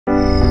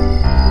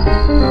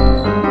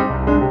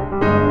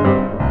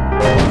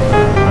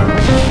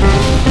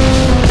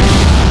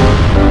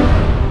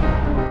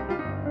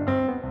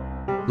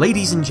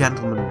Ladies and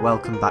gentlemen,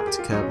 welcome back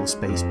to Kerbal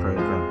Space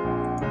Program.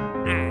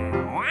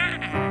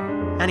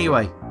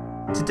 Anyway,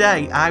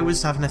 today I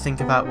was having to think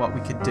about what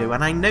we could do,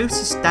 and I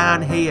noticed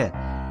down here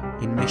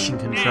in Mission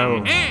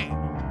Control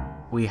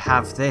we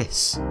have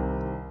this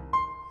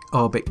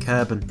Orbit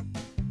Kerbal,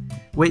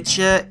 which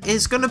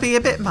is going to be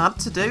a bit mad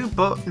to do,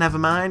 but never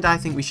mind, I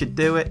think we should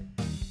do it.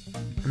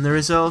 And there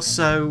is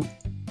also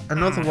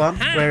another one,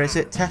 where is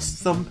it? Test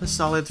Thumper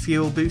Solid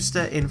Fuel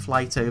Booster in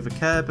flight over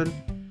Kerbal.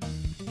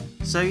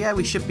 So yeah,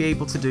 we should be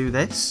able to do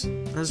this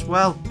as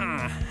well.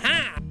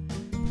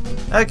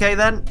 Okay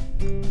then,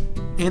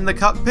 in the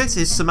cockpit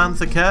is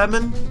Samantha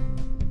Kerman.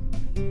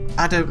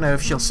 I don't know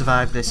if she'll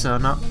survive this or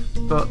not,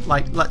 but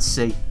let's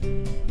see.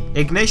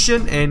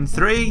 Ignition in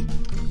 3,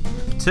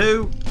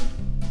 2,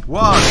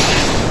 1.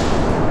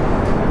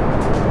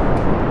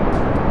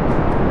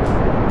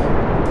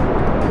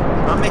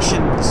 Our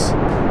missions.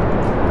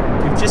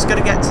 We've just got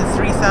to get to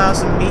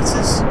 3,000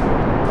 meters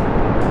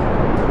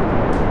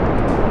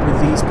with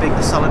these big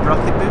solid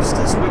rocket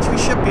boosters, which we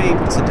should be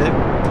able to do.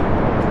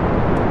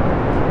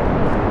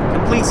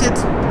 Completed.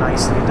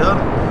 Nicely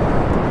done.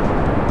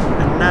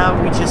 And now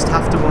we just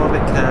have to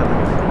orbit Kerbal.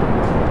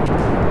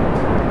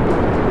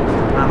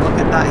 And look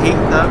at that heat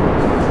though.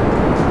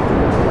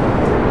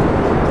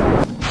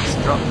 Let's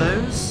drop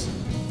those.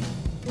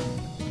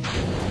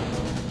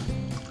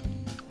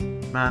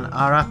 Man,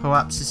 our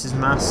apoapsis is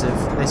massive.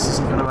 This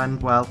isn't going to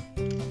end well.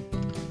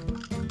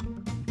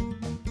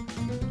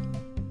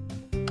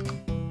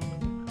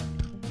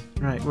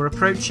 Right, we're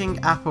approaching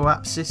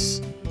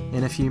apoapsis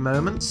in a few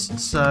moments,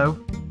 so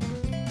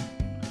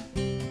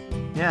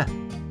yeah.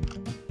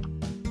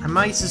 I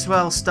might as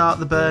well start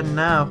the burn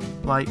now,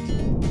 while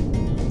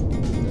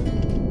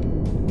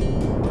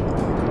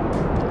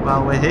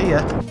we're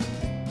here.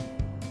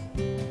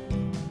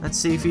 Let's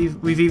see if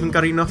we've even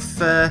got enough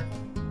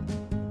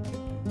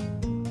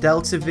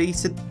Delta V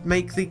to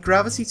make the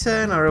gravity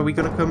turn, or are we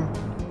going to come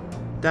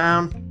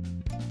down?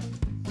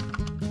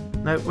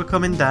 No, we're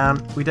coming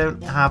down. We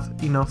don't have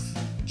enough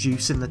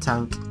juice in the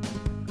tank.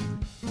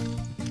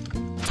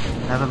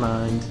 Never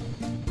mind.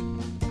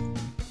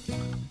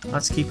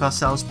 Let's keep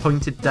ourselves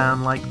pointed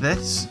down like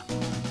this.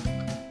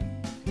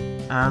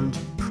 And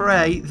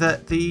pray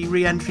that the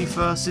re-entry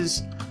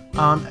forces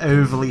aren't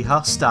overly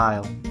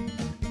hostile.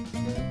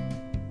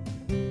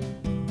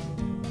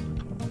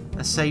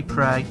 I say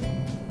pray.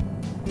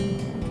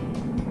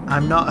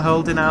 I'm not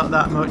holding out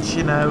that much,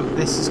 you know.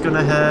 This is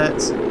gonna hurt.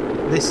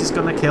 This is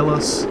gonna kill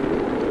us.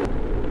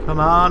 Come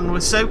on,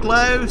 we're so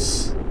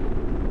close!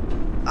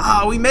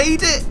 Ah, we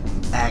made it!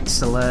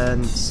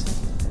 Excellent.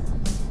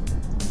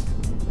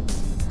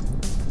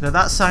 Now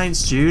that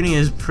Science Junior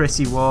is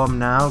pretty warm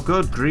now,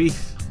 good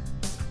grief.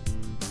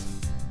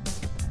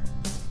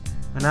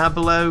 We're now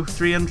below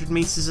 300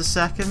 meters a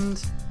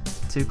second,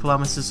 2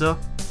 kilometers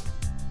up.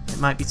 It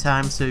might be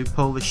time to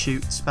pull the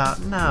chute spout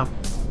now.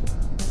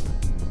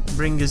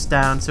 Bring us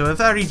down to a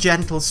very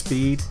gentle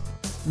speed.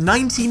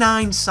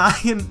 99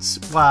 science!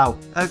 Wow,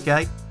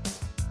 okay.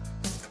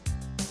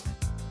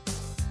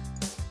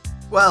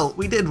 Well,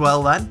 we did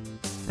well then.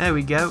 There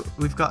we go.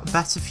 We've got a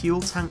better fuel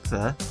tank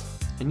there.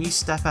 A new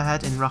step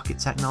ahead in rocket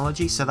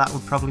technology, so that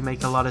would probably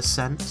make a lot of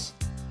sense.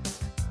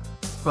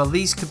 Well,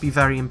 these could be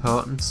very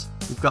important.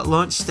 We've got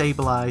launch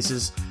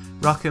stabilizers,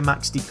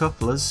 Rockomax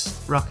decouplers,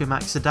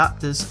 Rockomax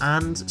adapters,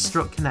 and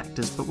strut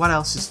connectors. But what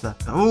else is there?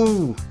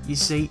 Oh, you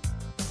see.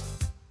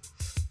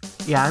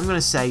 Yeah, I'm going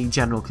to say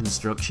general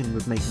construction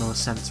would make more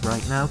sense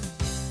right now.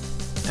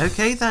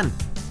 Okay then,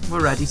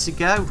 we're ready to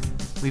go.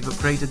 We've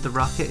upgraded the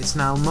rocket. It's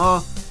now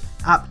more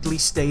aptly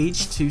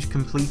staged to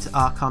complete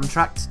our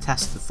contract to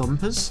test the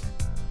Thumpers.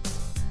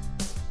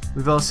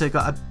 We've also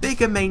got a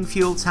bigger main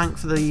fuel tank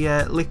for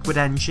the liquid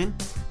engine.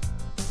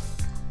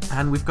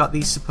 And we've got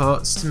these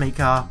supports to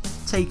make our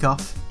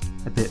takeoff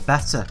a bit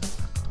better.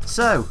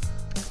 So,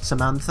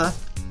 Samantha,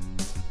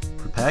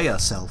 prepare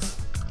yourself.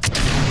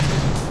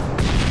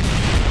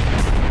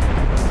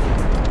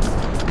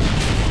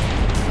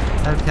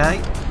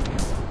 Okay.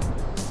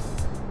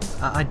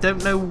 I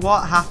don't know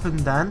what happened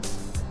then.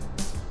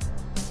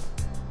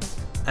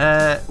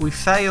 We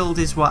failed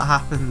is what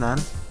happened then.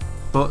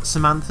 But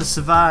Samantha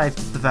survived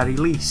at the very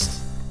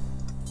least.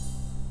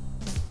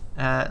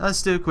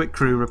 Let's do a quick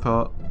crew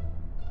report.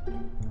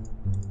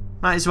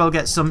 Might as well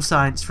get some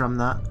science from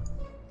that.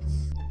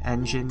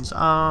 Engines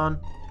on.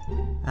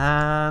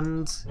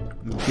 And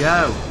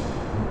go.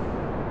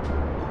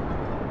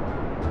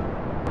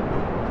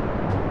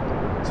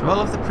 So all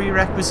of the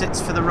prerequisites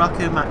for the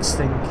Rockomax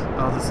thing,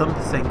 or the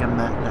Thumper thing, are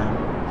met now.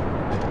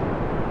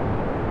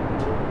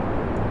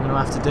 I'm going to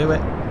have to do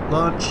it.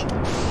 Launch.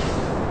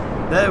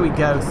 There we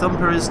go,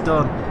 Thumper is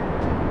done.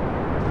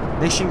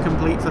 Mission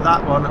complete for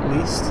that one at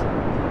least.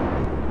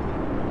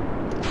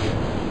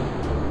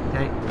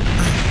 Okay.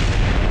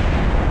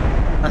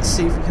 Let's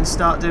see if we can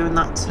start doing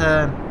that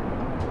turn.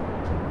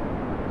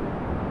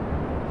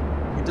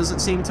 It doesn't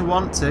seem to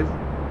want to.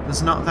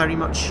 There's not very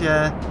much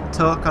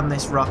torque on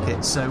this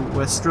rocket, so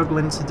we're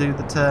struggling to do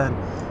the turn.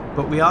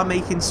 But we are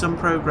making some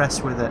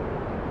progress with it.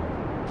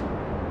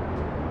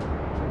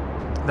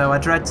 though. I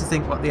dread to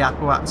think what the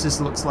apoapsis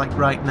looks like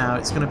right now.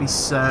 It's going to be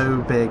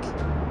so big.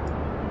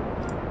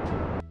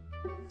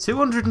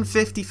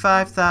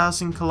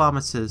 255,000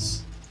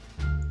 kilometers.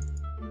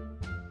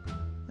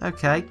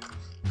 Okay.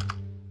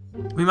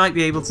 We might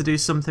be able to do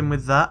something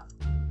with that.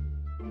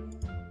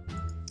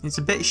 It's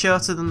a bit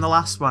shorter than the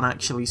last one,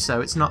 actually,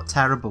 so it's not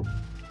terrible.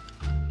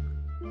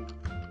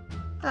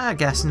 I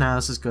guess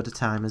now's as good a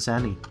time as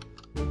any.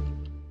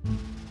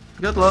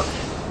 Good luck.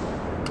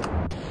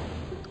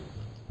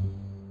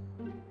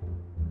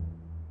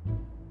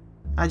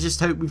 I just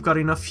hope we've got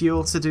enough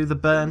fuel to do the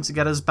burn to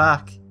get us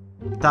back.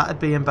 That'd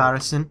be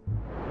embarrassing.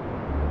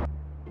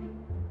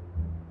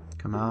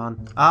 Come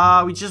on.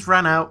 Ah, we just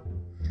ran out.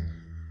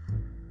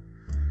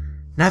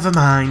 Never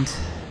mind.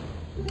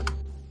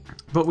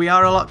 But we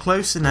are a lot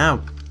closer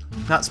now.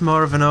 That's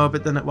more of an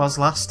orbit than it was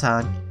last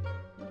time.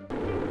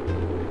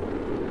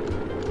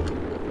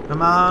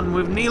 Come on,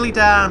 we're nearly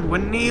down. We're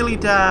nearly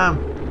down.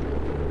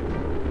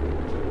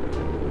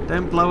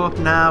 Don't blow up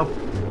now.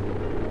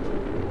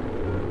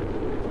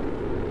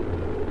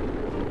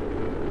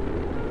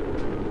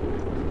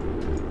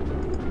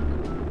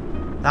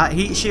 That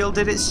heat shield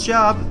did its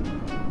job.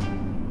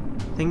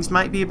 Things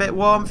might be a bit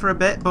warm for a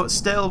bit, but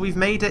still, we've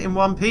made it in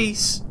one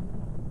piece.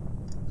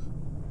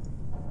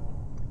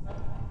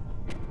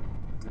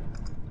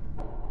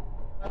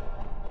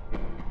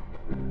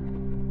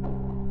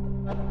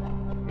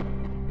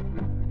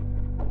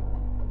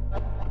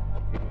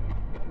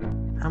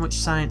 How much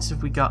science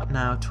have we got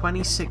now?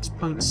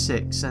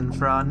 26.6, and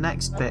for our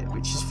next bit,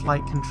 which is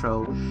flight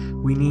control,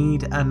 we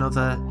need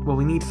another, well,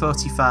 we need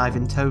 45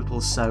 in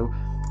total, so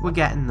we're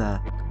getting there.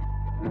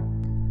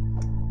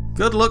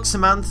 Good luck,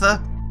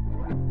 Samantha.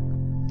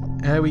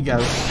 There we go.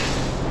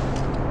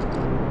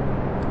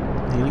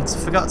 Nearly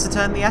forgot to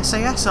turn the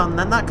SAS on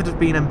then, that could have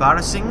been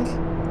embarrassing.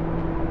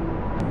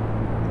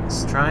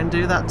 Let's try and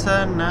do that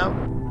turn now.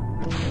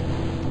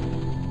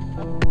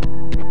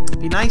 It'd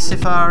be nice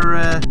if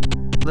our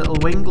little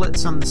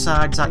winglets on the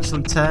sides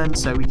actually turned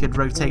so we could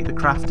rotate the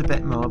craft a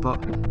bit more, but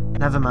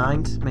never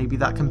mind. Maybe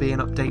that can be an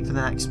update for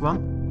the next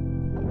one.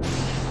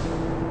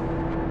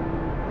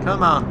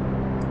 Come on.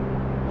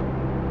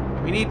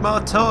 We need more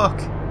torque.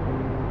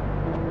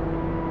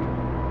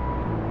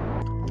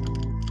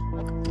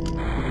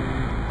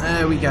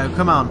 There we go,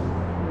 come on.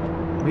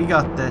 We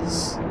got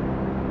this.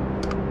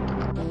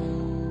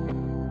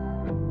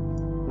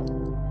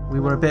 We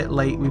were a bit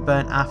late, we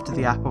burnt after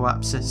the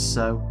apoapsis,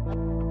 so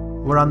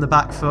we're on the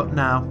back foot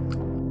now.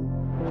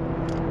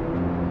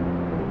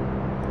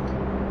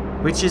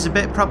 Which is a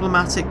bit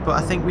problematic,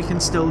 but I think we can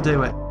still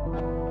do it.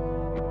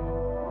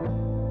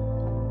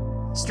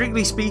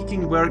 Strictly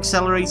speaking, we're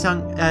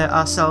accelerating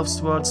ourselves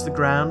towards the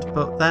ground,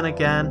 but then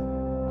again,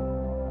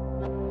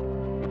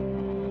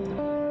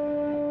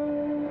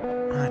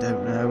 I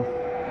don't know.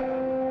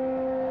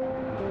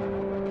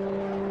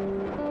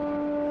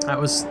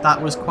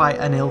 That was quite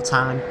an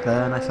ill-timed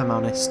burn, if I'm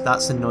honest.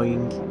 That's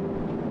annoying.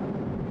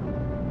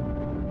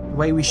 The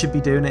way we should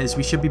be doing it is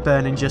we should be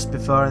burning just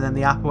before, and then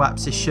the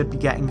apoapsis should be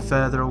getting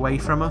further away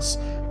from us.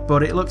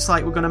 But it looks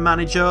like we're going to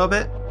manage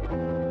orbit.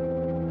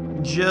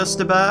 Just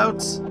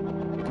about.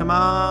 Come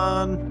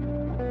on.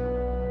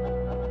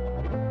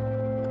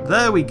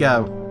 There we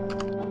go.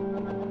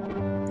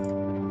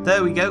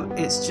 There we go.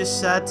 It's just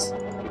said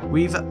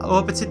we've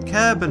orbited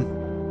Kerbal,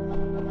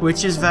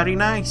 which is very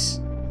nice.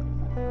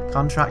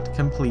 Contract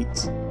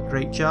complete.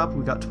 Great job.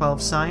 We got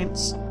 12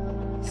 science,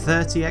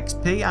 30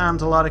 XP,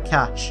 and a lot of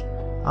cash.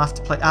 I'll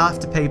have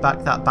to pay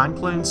back that bank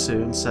loan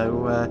soon,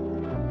 so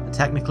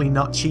technically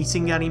not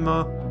cheating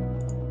anymore.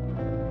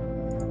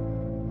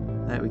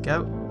 There we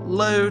go.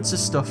 Loads of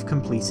stuff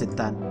completed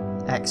then.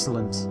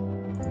 Excellent.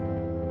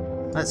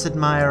 Let's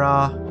admire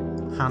our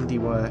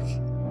handiwork.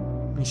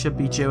 We should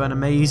be due an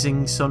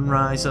amazing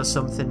sunrise or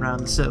something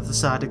around the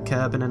side of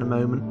Kerbal in a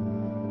moment.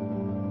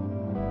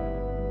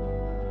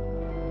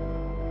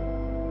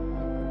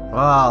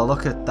 Wow,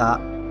 look at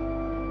that.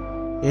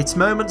 It's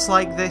moments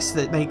like this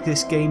that make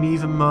this game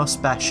even more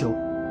special.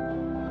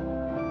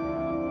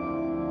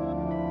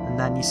 And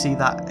then you see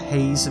that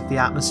haze of the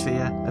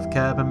atmosphere of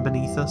Kerbal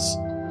beneath us.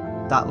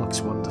 That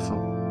looks wonderful.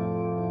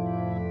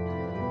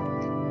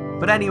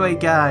 But anyway,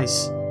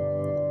 guys,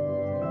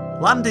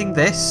 landing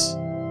this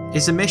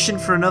is a mission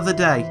for another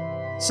day.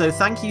 So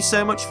thank you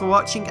so much for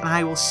watching, and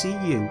I will see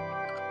you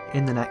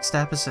in the next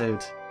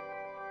episode.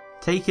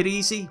 Take it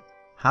easy.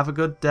 Have a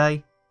good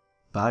day.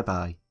 Bye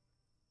bye.